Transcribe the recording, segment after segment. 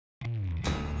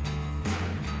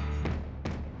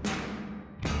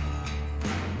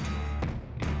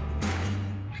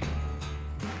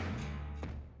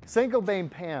Saint-Gobain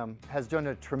PAM has done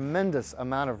a tremendous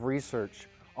amount of research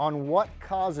on what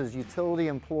causes utility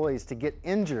employees to get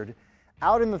injured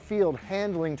out in the field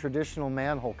handling traditional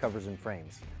manhole covers and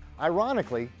frames.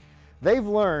 Ironically, they've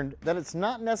learned that it's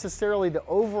not necessarily the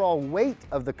overall weight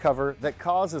of the cover that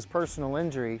causes personal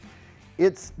injury,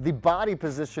 it's the body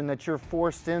position that you're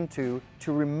forced into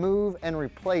to remove and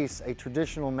replace a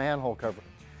traditional manhole cover.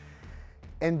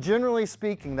 And generally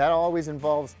speaking, that always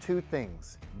involves two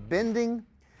things: bending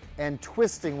and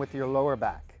twisting with your lower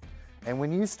back. And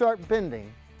when you start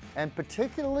bending, and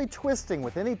particularly twisting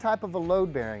with any type of a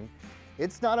load bearing,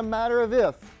 it's not a matter of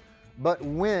if, but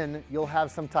when you'll have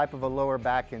some type of a lower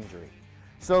back injury.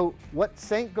 So what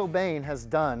Saint-Gobain has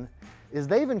done is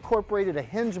they've incorporated a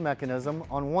hinge mechanism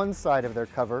on one side of their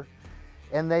cover,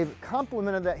 and they've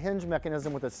complemented that hinge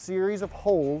mechanism with a series of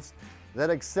holes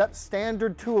that accept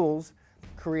standard tools,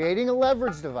 creating a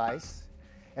leverage device.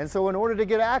 And so in order to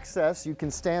get access, you can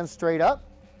stand straight up.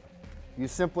 You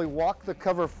simply walk the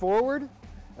cover forward,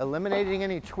 eliminating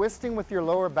any twisting with your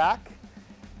lower back.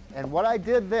 And what I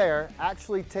did there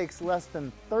actually takes less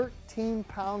than 13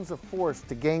 pounds of force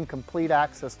to gain complete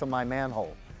access to my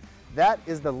manhole. That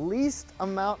is the least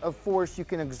amount of force you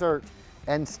can exert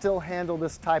and still handle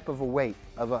this type of a weight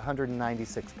of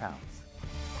 196 pounds.